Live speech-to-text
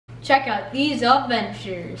Check out these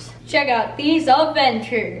adventures. Check out these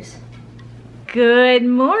adventures. Good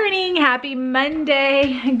morning, happy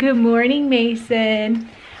Monday. Good morning, Mason.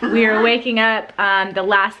 We are waking up. The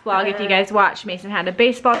last vlog, if you guys watched, Mason had a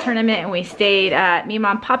baseball tournament and we stayed at me,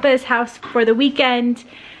 mom, papa's house for the weekend.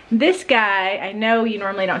 This guy, I know you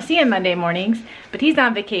normally don't see him Monday mornings, but he's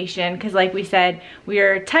on vacation because like we said, we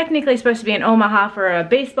are technically supposed to be in Omaha for a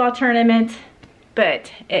baseball tournament, but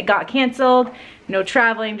it got canceled. No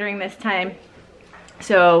traveling during this time.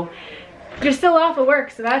 So you're still off of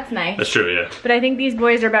work, so that's nice. That's true, yeah. But I think these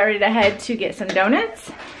boys are about ready to head to get some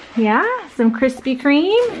donuts. Yeah, some Krispy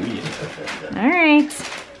Kreme. All right.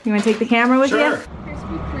 You want to take the camera with you?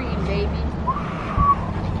 Krispy Kreme, baby.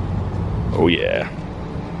 Oh yeah.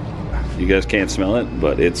 You guys can't smell it,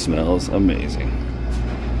 but it smells amazing.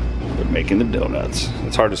 They're making the donuts.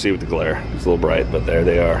 It's hard to see with the glare. It's a little bright, but there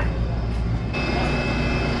they are.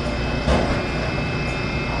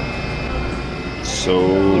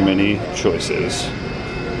 So many choices.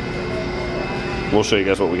 We'll show you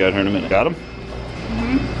guys what we got here in a minute. Got them?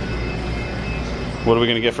 What are we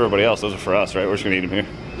gonna get for everybody else? Those are for us, right? We're just gonna eat them here.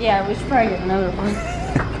 Yeah, we should probably get another one.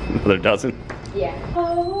 Another dozen? Yeah.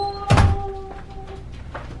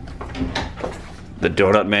 The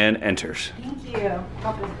donut man enters. Thank you.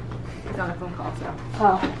 Papa's on a phone call, so.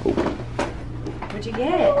 Oh. What'd you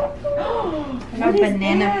get? I got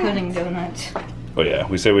banana pudding donuts. Oh yeah,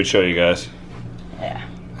 we said we'd show you guys. Yeah.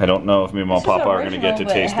 I don't know if me and Mom This is Papa are gonna get to original,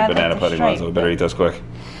 but it taste the had, like, banana the pudding ones, so we better eat those quick.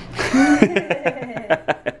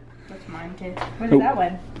 What's mine, too? What is that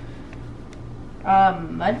one?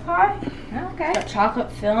 Mud pie? Oh, okay. Got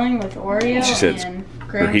chocolate filling with Oreo She said and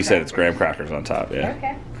Or he said it's graham crackers on top, yeah.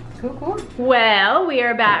 Okay. Cool, cool. Well, we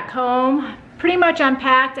are back home. Pretty much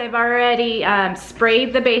unpacked. I've already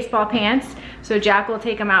sprayed the baseball pants. So Jack will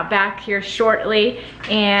take them out back here shortly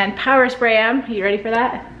and power spray them. Are you ready for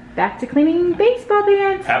that? Back to cleaning baseball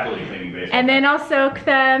pants. Happily cleaning baseball. And then I'll soak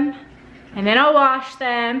them, and then I'll wash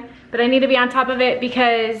them. But I need to be on top of it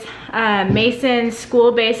because Mason's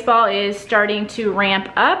school baseball is starting to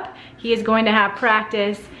ramp up. He is going to have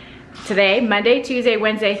practice today, Monday, Tuesday,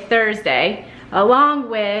 Wednesday, Thursday, along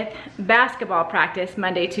with basketball practice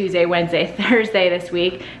Monday, Tuesday, Wednesday, Thursday this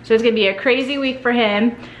week. So it's gonna be a crazy week for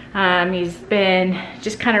him. He's been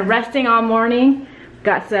just kind of resting all morning.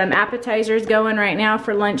 Got some appetizers going right now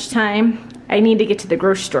for lunchtime. I need to get to the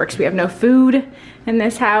grocery store because we have no food in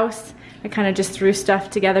this house. I kind of just threw stuff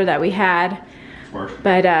together that we had.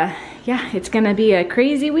 But yeah, it's gonna be a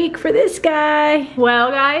crazy week for this guy. Well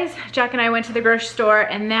guys, Jack and I went to the grocery store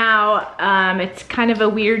and now it's kind of a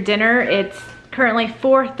weird dinner. It's currently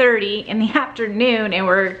 4:30 in the afternoon and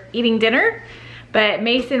we're eating dinner. But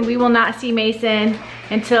Mason, we will not see Mason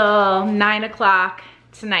until 9 o'clock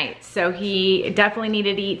tonight. So he definitely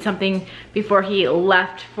needed to eat something before he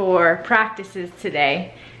left for practices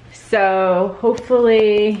today. So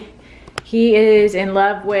hopefully he is in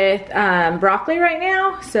love with broccoli right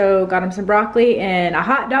now. So got him some broccoli and a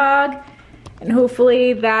hot dog. And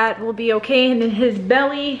hopefully that will be okay in his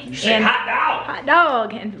belly. You say hot dog! Hot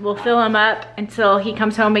dog. And we'll fill him up until he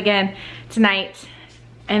comes home again tonight.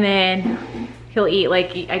 And then he'll eat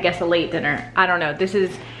like, I guess, a late dinner. I don't know. This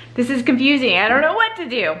is confusing. I don't know what to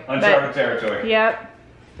do. Uncharted territory. Yep.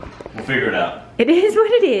 We'll figure it out. It is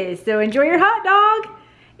what it is. So enjoy your hot dog.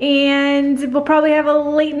 And we'll probably have a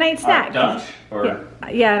late night snack. Dunch? Or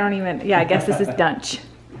yeah, I don't even, yeah, I guess this is dunch.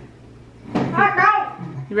 Hot dog!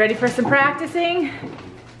 You ready for some practicing?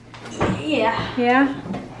 Yeah. Yeah?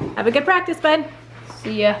 Have a good practice, bud.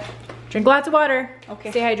 See ya. Drink lots of water.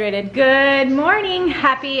 Okay. Stay hydrated. Good morning.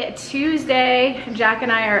 Happy Tuesday. Jack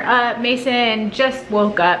and I are up. Mason just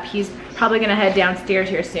woke up. He's probably gonna head downstairs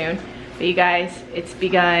here soon. But you guys, it's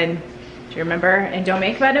begun. Do you remember? And don't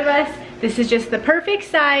make fun of us. This is just the perfect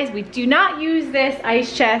size. We do not use this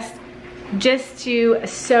ice chest just to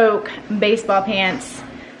soak baseball pants.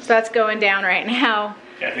 So that's going down right now.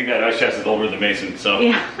 yeah, I think that ice chest is older than Mason, so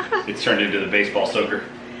Yeah. it's turned into the baseball soaker.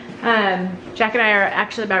 Jack and I are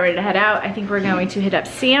actually about ready to head out. I think we're going to hit up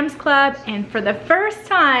Sam's Club, and for the first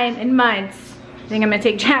time in months, I think I'm gonna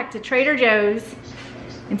take Jack to Trader Joe's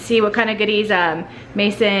and see what kind of goodies.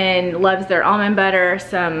 Mason loves their almond butter,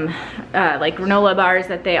 some like granola bars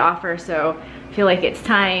that they offer, so I feel like it's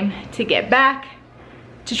time to get back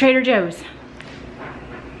to Trader Joe's.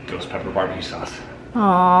 Ghost pepper barbecue sauce.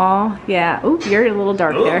 Aw, yeah. Ooh, you're a little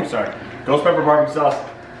dark there. Sorry. Ghost pepper barbecue sauce.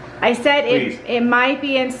 I said Please. it might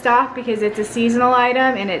be in stock because it's a seasonal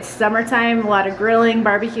item and it's summertime, a lot of grilling,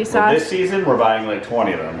 barbecue sauce. Well, this season, we're buying like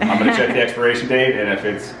 20 of them. I'm gonna check the expiration date, and if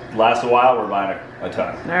it's lasts a while, we're buying a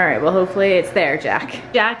ton. All right, well hopefully it's there, Jack.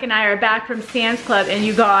 Jack and I are back from Sam's Club, and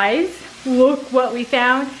you guys, look what we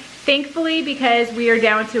found. thankfully, because we are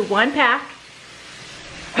down to 1 pack.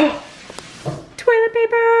 Toilet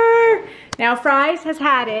paper! Now Fry's has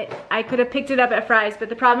had it. I could have picked it up at Fry's, but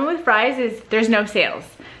the problem with Fry's is there's no sales.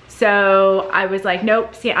 So I was like,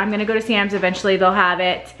 nope, I'm gonna go to Sam's, eventually they'll have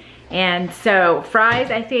it. And so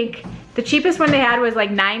Fry's, I think the cheapest one they had was like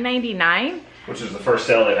 $9.99. Which is the first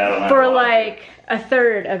sale they've had on that. For like a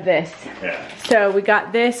third of this. Yeah. So we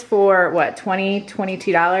got this for what,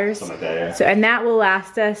 $22? Something like that, yeah. So, and that will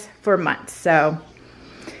last us for months. So,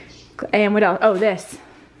 and what else? Oh, this.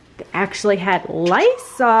 They actually had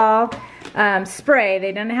Lysol spray.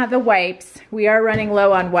 They didn't have the wipes. We are running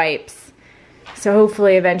low on wipes. So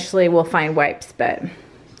hopefully eventually we'll find wipes, but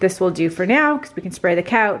this will do for now because we can spray the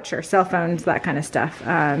couch or cell phones, that kind of stuff.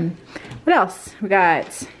 What else? We got,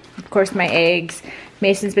 of course, my eggs.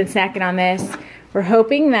 Mason's been snacking on this. We're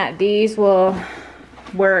hoping that these will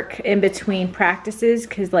work in between practices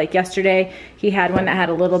because like yesterday he had one that had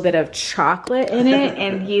a little bit of chocolate in it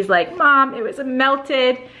and he's like, Mom, it was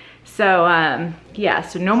melted. So yeah,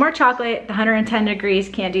 so no more chocolate. 110 degrees,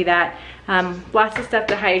 can't do that. Lots of stuff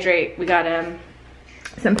to hydrate. We got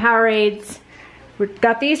some Powerades. We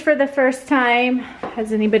got these for the first time.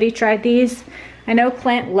 Has anybody tried these? I know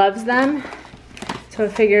Clint loves them. So I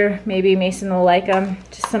figure maybe Mason will like them.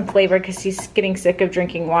 Just some flavor because he's getting sick of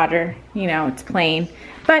drinking water. You know, it's plain.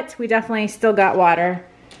 But we definitely still got water.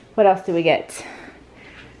 What else do we get?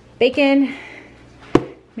 Bacon.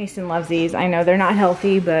 Mason loves these. I know they're not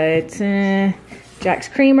healthy, but Jack's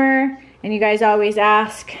Creamer. And you guys always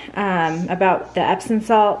ask about the Epsom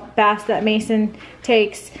salt baths that Mason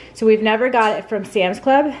takes. So we've never got it from Sam's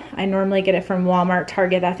Club. I normally get it from Walmart,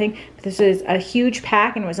 Target, that thing. But this is a huge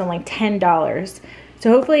pack and it was only $10.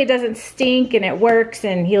 So hopefully it doesn't stink and it works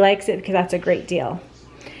and he likes it because that's a great deal.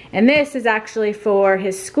 And this is actually for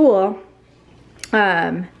his school.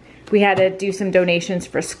 We had to do some donations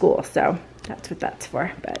for school, so that's what that's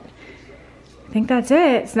for. But I think that's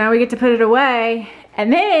it. So now we get to put it away.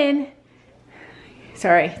 And then,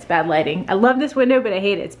 sorry, it's bad lighting. I love this window, but I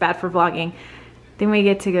hate it. It's bad for vlogging. Then we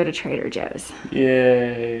get to go to Trader Joe's.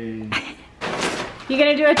 Yay. You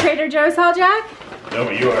gonna do a Trader Joe's haul, Jack? No,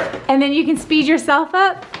 but you are. And then you can speed yourself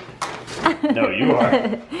up? No, you are.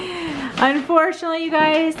 Unfortunately, you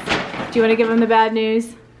guys, do you want to give them the bad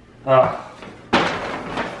news? Go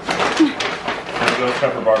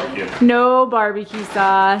except for barbecue. No barbecue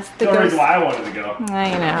sauce. The only reason why I wanted to go.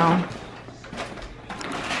 I know.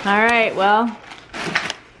 All right, well,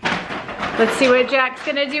 let's see what Jack's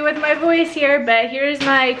gonna do with my voice here, but here's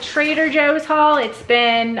my Trader Joe's haul. It's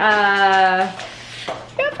been, got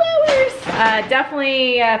flowers.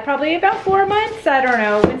 Definitely, probably about 4 months. I don't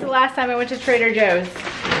know. When's the last time I went to Trader Joe's?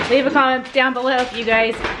 Leave a comment down below if you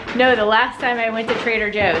guys know the last time I went to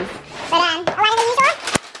Trader Joe's. But, a lot of the usual,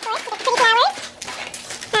 of course, with the pretty flowers.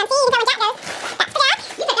 See, you can tell where Jack goes. That's the Jack.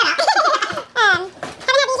 You picked that out.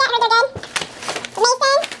 Haven't had these yet, heard they're good. With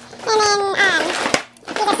Mason, and then,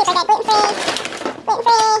 these are super good.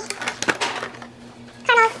 Gluten-free.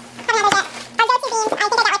 Caramels. Haven't had those yet. Our go-to beans, I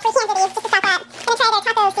think I got like 3 cans of these just to stock up. Gonna try their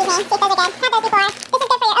taco seasoning, see if those are good. Had those before. This is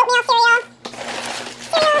good for your oatmeal cereal.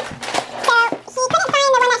 So, he couldn't find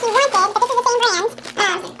the one that he wanted, but this is the same brand.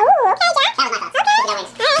 Ooh, okay, Jack. That was my thoughts. Okay. Alright.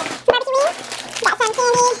 Barbecue wings. Got some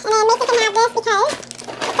candy, and then Mason can have this because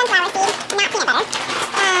it's sunflower seed, not peanut butter.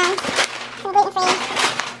 Some gluten-free.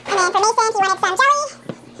 And then for Mason, he wanted some jelly.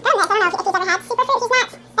 Goodness, I don't know if he's ever had superfruit. He's not a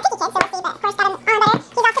picky kid, so we'll see, but of course got him almond butter.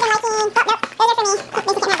 He's also been liking, oh, nope, those are for me.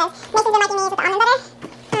 Mason can't have those. Mason's been liking these with the almond butter.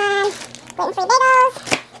 Gluten-free bagels.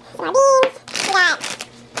 Some more beans. We got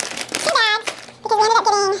 2 bags because we ended up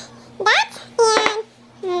getting that and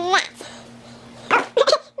that. Oh,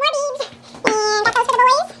 more beans. And got those for the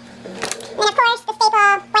boys. And then of course the staple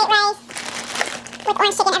white rice with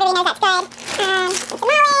orange chicken. Everybody knows that's good. Some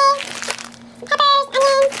tamales, some peppers,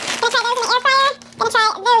 onions. Gonna try those in the air fryer. Gonna try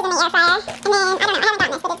those in the air fryer. And then I don't know, I haven't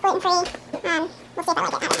gotten this, but it's gluten free. We'll see if I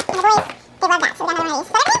like it. I don't know. And the boys, they love that, so we got another one of these.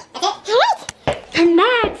 So that's it. Alright. And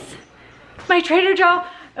that's my Trader Joe.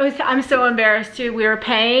 I'm so embarrassed too. We were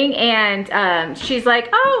paying and she's like,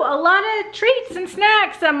 oh, a lot of treats and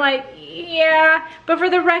snacks. I'm like, yeah, but for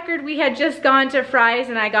the record, we had just gone to Fry's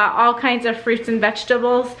and I got all kinds of fruits and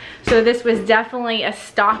vegetables. So this was definitely a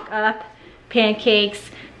stock up, pancakes,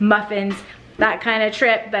 muffins, that kind of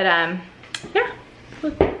trip. But yeah,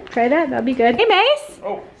 we'll try that, that'll be good. Hey Mace.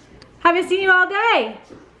 Oh. Haven't seen you all day.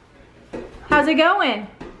 How's it going?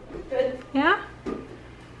 Good. Yeah?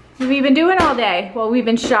 What have you been doing all day? Well, we've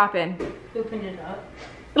been shopping. Open it up.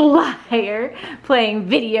 Liar. Playing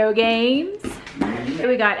video games.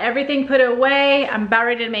 We got everything put away. I'm about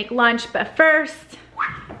ready to make lunch, but first,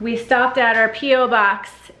 we stopped at our P.O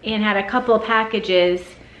Box and had a couple of packages.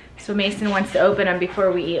 So Mason wants to open them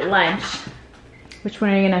before we eat lunch. Which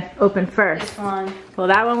one are you gonna open first? This one. Well,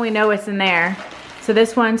 that one we know what's in there. So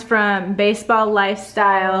this one's from Baseball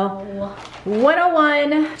Lifestyle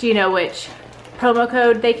 101. Do you know which promo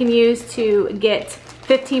code they can use to get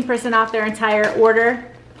 15% off their entire order?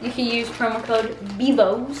 You can use promo code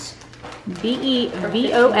BEVOS.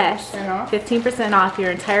 BEVOS. 15% off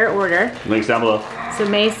your entire order. Links down below. So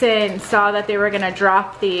Mason saw that they were gonna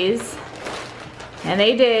drop these. And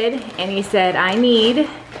they did. And he said, I need.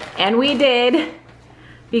 And we did.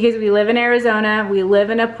 Because we live in Arizona. We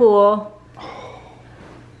live in a pool.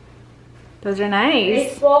 Those are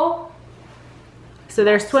nice. Baseball. So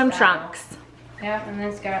they're swim trunks. Yeah, and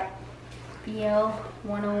it's got BL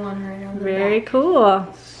 101 right on the Very back. cool.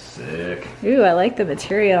 Sick. Ooh, I like the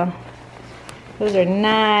material. Those are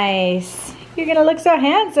nice. You're gonna look so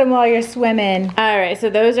handsome while you're swimming. All right, so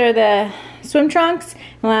those are the swim trunks.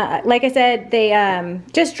 Like I said, they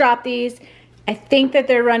just dropped these. I think that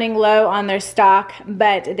they're running low on their stock,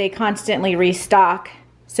 but they constantly restock.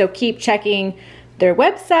 So keep checking their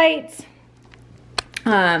websites.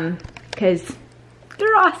 Because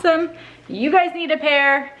they're awesome. You guys need a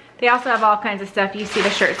pair. They also have all kinds of stuff. You see the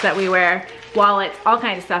shirts that we wear, wallets, all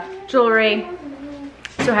kinds of stuff, jewelry.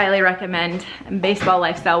 So highly recommend Baseball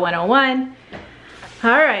Lifestyle 101. All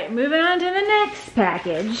right, moving on to the next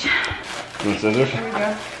package. You want scissors? Here we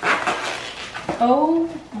go. Oh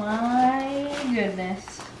my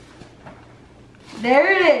goodness.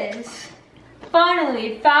 There it is.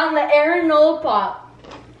 Finally found the Aaron Nola pop.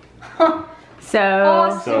 So,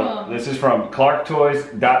 Awesome. So this is from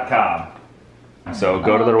clarktoys.com. So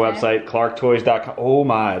go to their Okay. website, clarktoys.com. Oh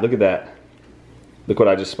my, look at that. Look what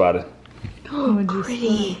I just spotted. oh,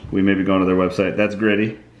 pretty. We may be going to their website. That's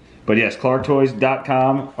gritty. But yes,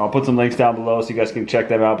 clarktoys.com. I'll put some links down below so you guys can check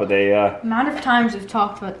them out. But they Amount of times we've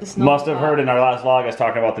talked about this Nola must have pop. heard in our last vlog us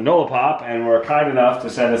talking about the Nola Pop, and were kind enough to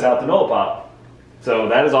send us out the Nola Pop. So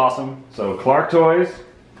that is awesome. So Clark Toys.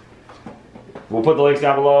 We'll put the links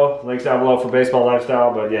down below. Links down below for Baseball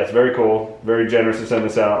Lifestyle. But yes, very cool. Very generous to send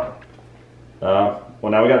this out. Well,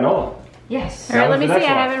 now we got Nola. Yes. All right, let me see. Next I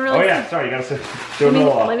one. haven't really Oh yeah, sorry, you gotta do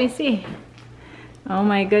Nola. let me see. Oh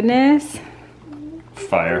my goodness.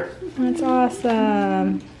 Fire. That's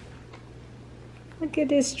awesome. Look at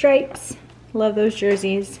his stripes. Love those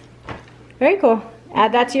jerseys. Very cool.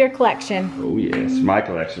 Add that to your collection. Oh yes, my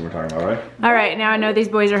collection we're talking about, right? All right, now I know these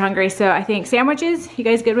boys are hungry, so I think sandwiches. You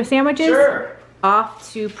guys good with sandwiches? Sure.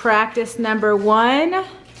 Off to practice number 1.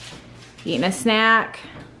 Eating a snack.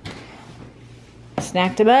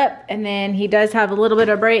 Snacked him up, and then he does have a little bit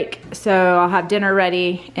of break, so I'll have dinner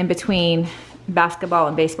ready in between basketball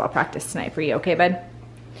and baseball practice tonight for you, okay, bud?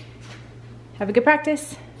 Have a good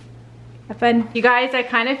practice. Have fun. You guys, I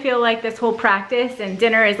kind of feel like this whole practice and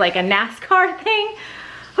dinner is like a NASCAR thing.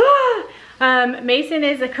 Mason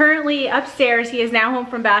is currently upstairs. He is now home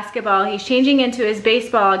from basketball. He's changing into his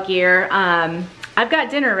baseball gear. I've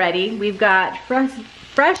got dinner ready. We've got fresh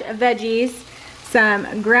veggies,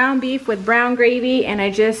 some ground beef with brown gravy, and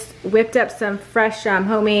I just whipped up some fresh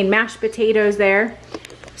homemade mashed potatoes there.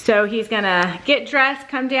 So he's gonna get dressed,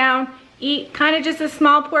 come down, eat kind of just a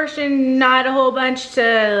small portion, not a whole bunch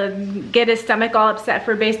to get his stomach all upset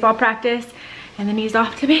for baseball practice. And then he's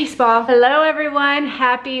off to baseball. Hello everyone,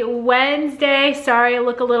 happy Wednesday. Sorry I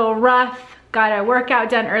look a little rough. Got a workout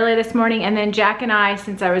done early this morning, and then Jack and I,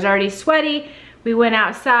 since I was already sweaty, we went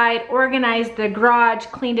outside, organized the garage,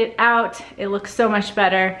 cleaned it out. It looks so much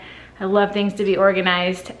better. I love things to be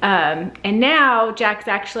organized. And now Jack's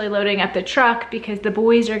actually loading up the truck because the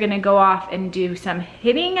boys are gonna go off and do some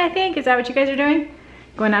hitting, I think. Is that what you guys are doing?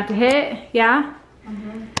 Going out to hit, yeah?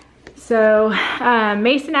 Mm-hmm. So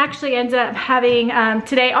Mason actually ends up having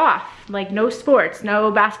today off, like no sports, no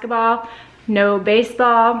basketball, no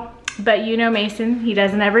baseball. But you know Mason, he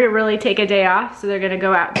doesn't ever really take a day off, so they're gonna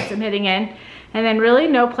go out and get some hitting in. And then really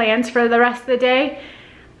no plans for the rest of the day.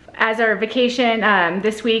 As our vacation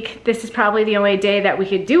this week, this is probably the only day that we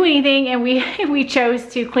could do anything, and we chose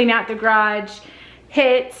to clean out the garage,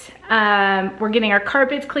 hit. We're getting our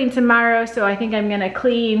carpets cleaned tomorrow, so I think I'm gonna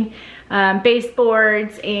clean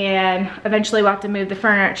baseboards, and eventually we'll have to move the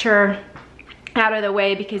furniture out of the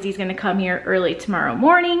way because he's gonna come here early tomorrow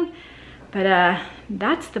morning. But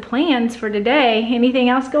that's the plans for today. Anything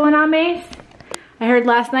else going on, Mace? I heard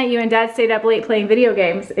last night you and Dad stayed up late playing video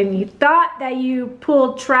games, and you thought that you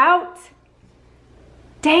pulled trout.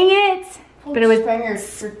 Dang it! But it was Springer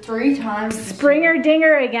for 3 times. Springer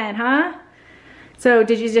dinger again, huh? So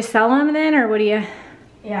did you just sell them then, or what do you?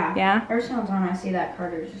 Yeah. Yeah? Every single time I see that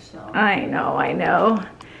card, it's just so. I know.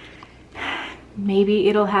 Maybe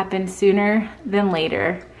it'll happen sooner than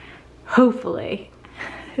later. Hopefully.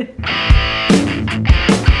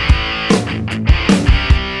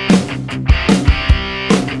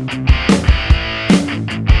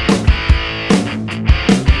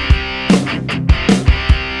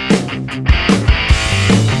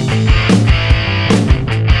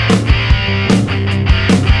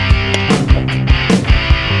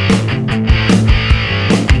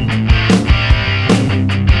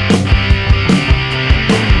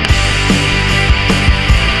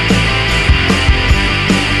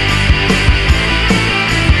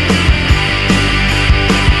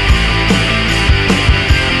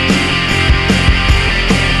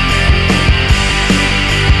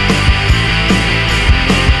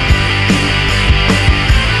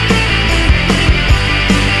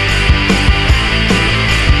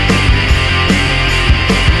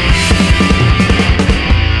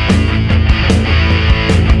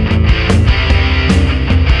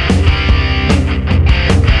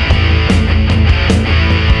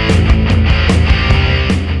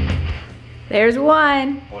 There's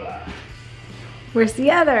one. Hola. Where's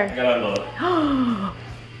the other? I got another.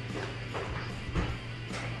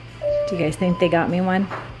 Do you guys think they got me one?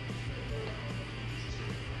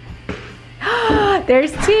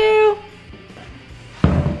 There's two.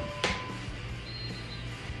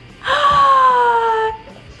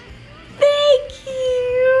 Thank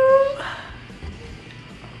you.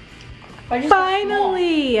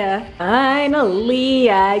 Finally,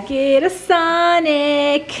 I get a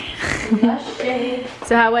Sonic.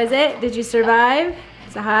 So how was it? Did you survive?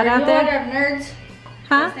 Is it hot out there? Nerds.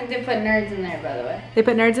 Huh? I think they put nerds in there, by the way. They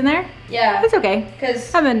put nerds in there? Yeah. That's okay.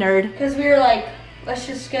 Cause I'm a nerd. we were like, let's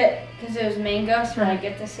just get, because it was mango, so I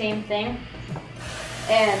get the same thing.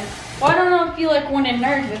 And well, I don't know if you like wanted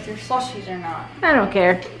nerds with your slushies or not. I don't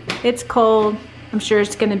care. It's cold. I'm sure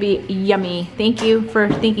it's gonna be yummy. Thank you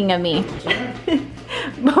for thinking of me.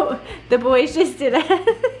 The boys just did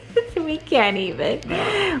it. We can't even.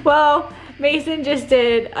 Well, Mason just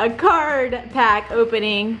did a card pack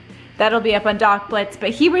opening. That'll be up on Doc Blitz, but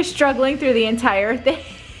he was struggling through the entire thing.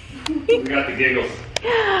 We got the giggles.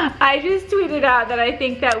 I just tweeted out that I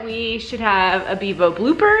think that we should have a Bevo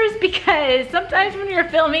bloopers, because sometimes when you're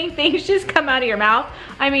filming, things just come out of your mouth.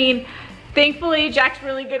 I mean, thankfully Jack's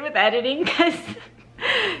really good with editing, because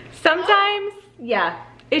sometimes, yeah,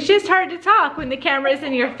 it's just hard to talk when the camera's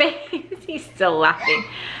in your face. He's still laughing.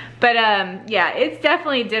 But yeah, it's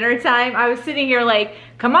definitely dinner time. I was sitting here like,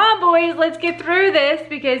 come on boys, let's get through this,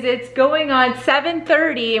 because it's going on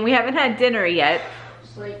 7:30 and we haven't had dinner yet.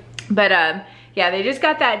 But yeah, they just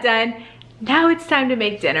got that done. Now it's time to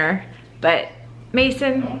make dinner. But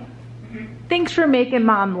Mason, thanks for making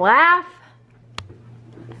Mom laugh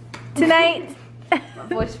tonight. My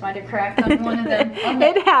voice might have cracked on one of them.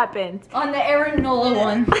 It happened. On the Aaron Nola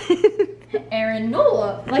one. Aaron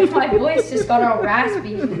Nola. Like my voice just got all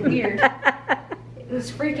raspy. It was weird. It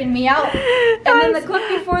was freaking me out. And then the clip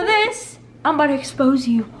before this, I'm about to expose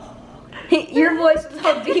you. Your voice was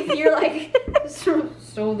all deep. You're like,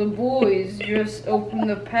 so the boys just opened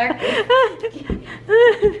the package.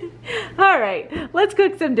 All right, let's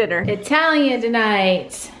cook some dinner. Italian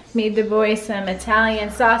tonight. Made the boys some Italian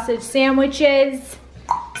sausage sandwiches,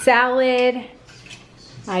 salad.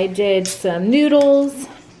 I did some noodles.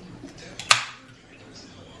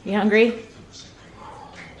 You hungry?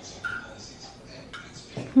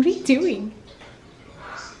 What are you doing?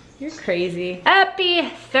 You're crazy. Happy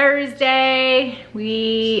Thursday.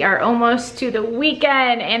 We are almost to the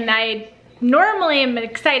weekend, and I normally am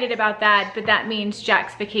excited about that, but that means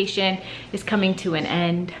Jack's vacation is coming to an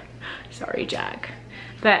end. Sorry, Jack.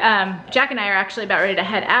 But Jack and I are actually about ready to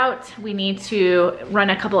head out. We need to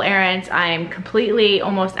run a couple errands. I'm completely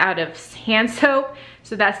almost out of hand soap,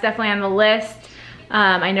 so that's definitely on the list.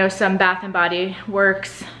 I know some Bath and Body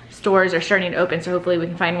Works stores are starting to open, so hopefully we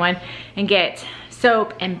can find one and get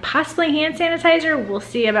soap and possibly hand sanitizer. We'll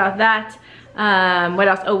see about that. What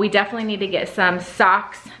else? Oh, we definitely need to get some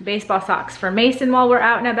socks, baseball socks for Mason while we're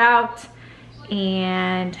out and about.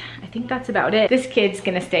 And I think that's about it. This kid's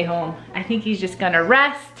gonna stay home. I think he's just gonna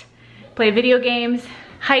rest, play video games,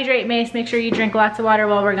 hydrate. Mace, make sure you drink lots of water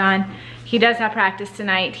while we're gone. He does have practice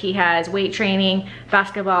tonight. He has weight training,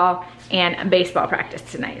 basketball, and baseball practice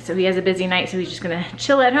tonight. So he has a busy night, so he's just gonna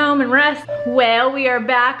chill at home and rest. Well, we are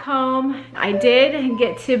back home. I did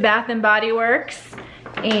get to Bath and Body Works,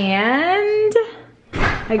 and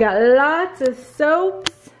I got lots of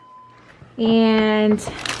soaps, and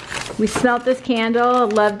we smelled this candle,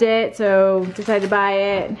 loved it, so decided to buy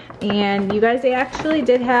it. And you guys, they actually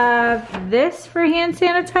did have this for hand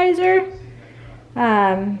sanitizer.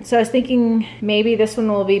 So I was thinking maybe this one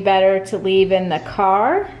will be better to leave in the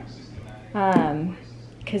car,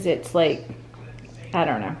 because it's like I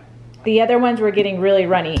don't know. The other ones were getting really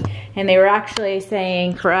runny, and they were actually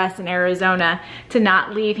saying for us in Arizona to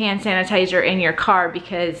not leave hand sanitizer in your car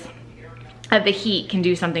because of the heat can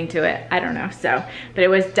do something to it. I don't know, so, but it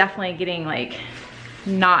was definitely getting like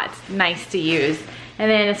not nice to use. And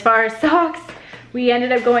then as far as socks, we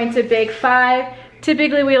ended up going to Big 5.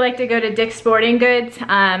 Typically we like to go to Dick's Sporting Goods,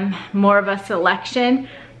 more of a selection,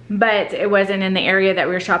 but it wasn't in the area that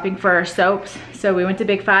we were shopping for our soaps. So we went to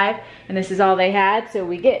Big 5 and this is all they had.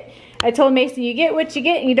 So I told Mason, you get what you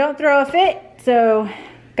get and you don't throw a fit. So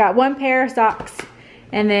got one pair of socks,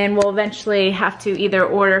 and then we'll eventually have to either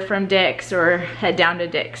order from Dick's or head down to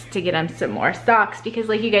Dick's to get him some more socks, because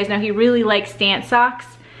like you guys know, he really likes stance socks,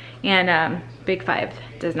 and Big 5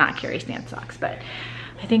 does not carry stance socks. But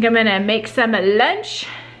I think I'm gonna make some lunch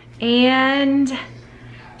and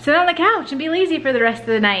sit on the couch and be lazy for the rest of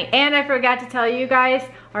the night. And I forgot to tell you guys,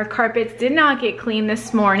 our carpets did not get cleaned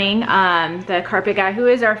this morning. The carpet guy, who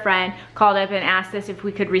is our friend, called up and asked us if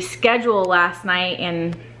we could reschedule last night,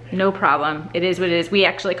 and no problem. It is what it is. We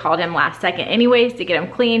actually called him last second anyways to get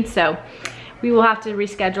them cleaned, so we will have to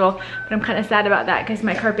reschedule. But I'm kind of sad about that because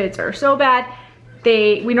my carpets are so bad.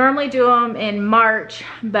 We normally do them in March,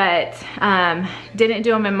 but didn't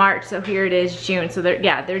do them in March, so here it is June. So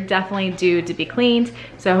they're definitely due to be cleaned.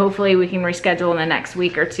 So hopefully we can reschedule in the next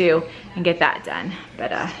week or two and get that done.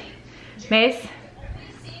 But Mace,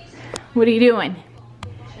 what are you doing?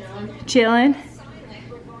 Chilling?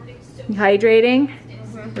 Hydrating?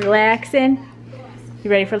 Relaxing?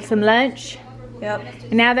 You ready for some lunch? Yep.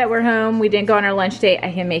 And now that we're home, we didn't go on our lunch date,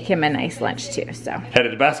 I can make him a nice lunch too, so.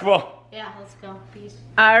 Headed to basketball? Yeah, let's go. Peace.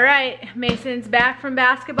 All right, Mason's back from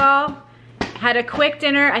basketball. Had a quick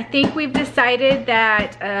dinner. I think we've decided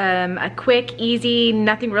that a quick, easy,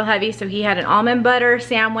 nothing real heavy. So he had an almond butter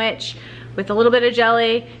sandwich with a little bit of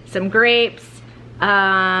jelly, some grapes,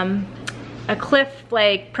 a Cliff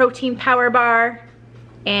Flake protein power bar,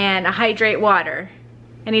 and a hydrate water.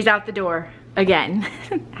 And he's out the door again.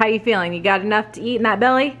 How you feeling? You got enough to eat in that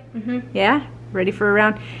belly? Mm-hmm. Yeah? Ready for a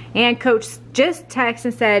round? And Coach just texted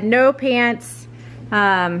and said, no pants,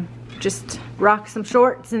 just rock some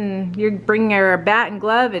shorts, and you're bringing her a bat and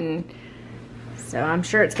glove, and so I'm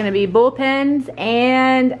sure it's gonna be bullpens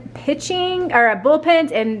and pitching, or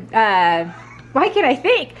bullpens and, why can't I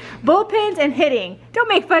think? Bullpens and hitting. Don't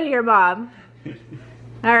make fun of your mom.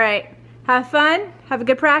 All right, have fun, have a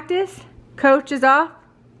good practice. Coach is off.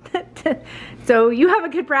 So you have a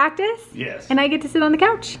good practice. Yes. And I get to sit on the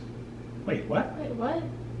couch. Wait, what? Wait, what?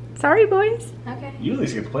 Sorry, boys. Okay. You at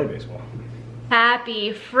least get to play baseball.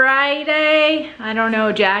 Happy Friday. I don't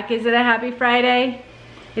know, Jack, is it a happy Friday?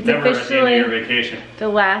 It's Never officially your vacation. the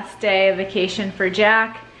last day of vacation for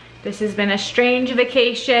Jack. This has been a strange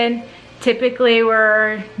vacation. Typically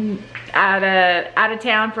we're out of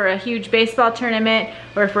town for a huge baseball tournament,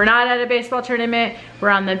 or if we're not at a baseball tournament, we're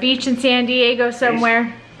on the beach in San Diego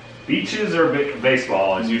somewhere. Beaches or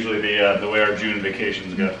baseball is usually the way our June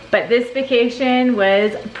vacations go. But this vacation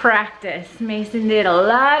was practice. Mason did a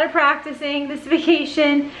lot of practicing this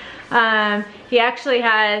vacation. He actually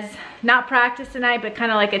has not practice tonight, but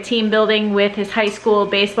kind of like a team building with his high school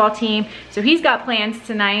baseball team. So he's got plans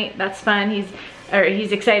tonight. That's fun.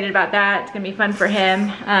 He's excited about that. It's gonna be fun for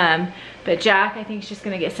him. But Jack, I think, is just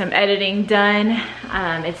gonna get some editing done.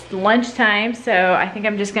 It's lunchtime, so I think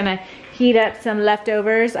I'm just gonna heat up some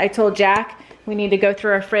leftovers. I told Jack we need to go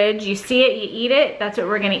through our fridge. You see it, you eat it. That's what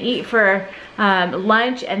we're gonna eat for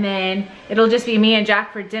lunch, and then it'll just be me and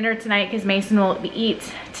Jack for dinner tonight, because Mason will eat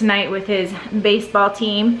tonight with his baseball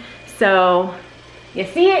team. So you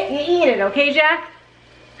see it, you eat it, okay, Jack?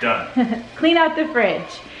 Done. Clean out the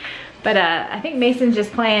fridge. But I think Mason's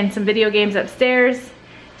just playing some video games upstairs.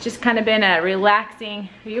 It's just kind of been a relaxing,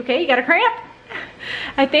 are you okay? You got a cramp?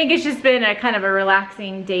 I think it's just been a kind of a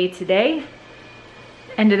relaxing day today.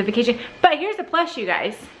 End of the vacation. But here's the plus, you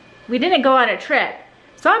guys. We didn't go on a trip.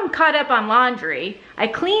 So I'm caught up on laundry. I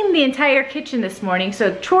cleaned the entire kitchen this morning,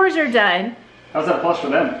 so chores are done. How's that plus for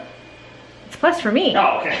them? It's a plus for me.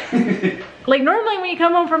 Oh, okay. Like normally when you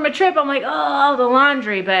come home from a trip, I'm like, oh, the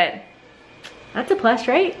laundry, but that's a plus,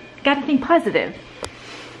 right? Gotta think positive.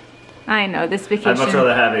 I know, this vacation. I'd much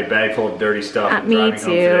rather have a bag full of dirty stuff me driving too,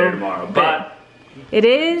 home today or tomorrow. But it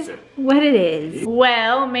is what it is.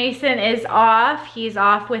 Well, Mason is off. He's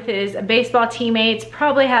off with his baseball teammates,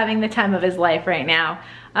 probably having the time of his life right now.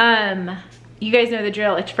 You guys know the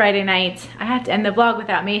drill. It's Friday night. I have to end the vlog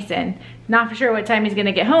without Mason. Not for sure what time he's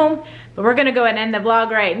gonna get home, but we're gonna go and end the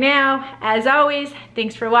vlog right now. As always,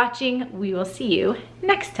 thanks for watching. We will see you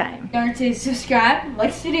next time. Don't forget to subscribe,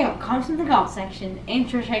 like this video, comment in the comment section, and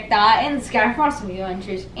check that, and subscribe for awesome video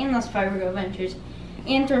adventures, and those Fiber Go adventures.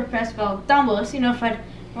 and to press bell down below so you notified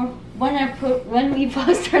when we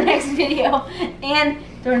post our next video, and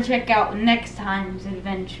don't check out next time's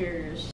adventures.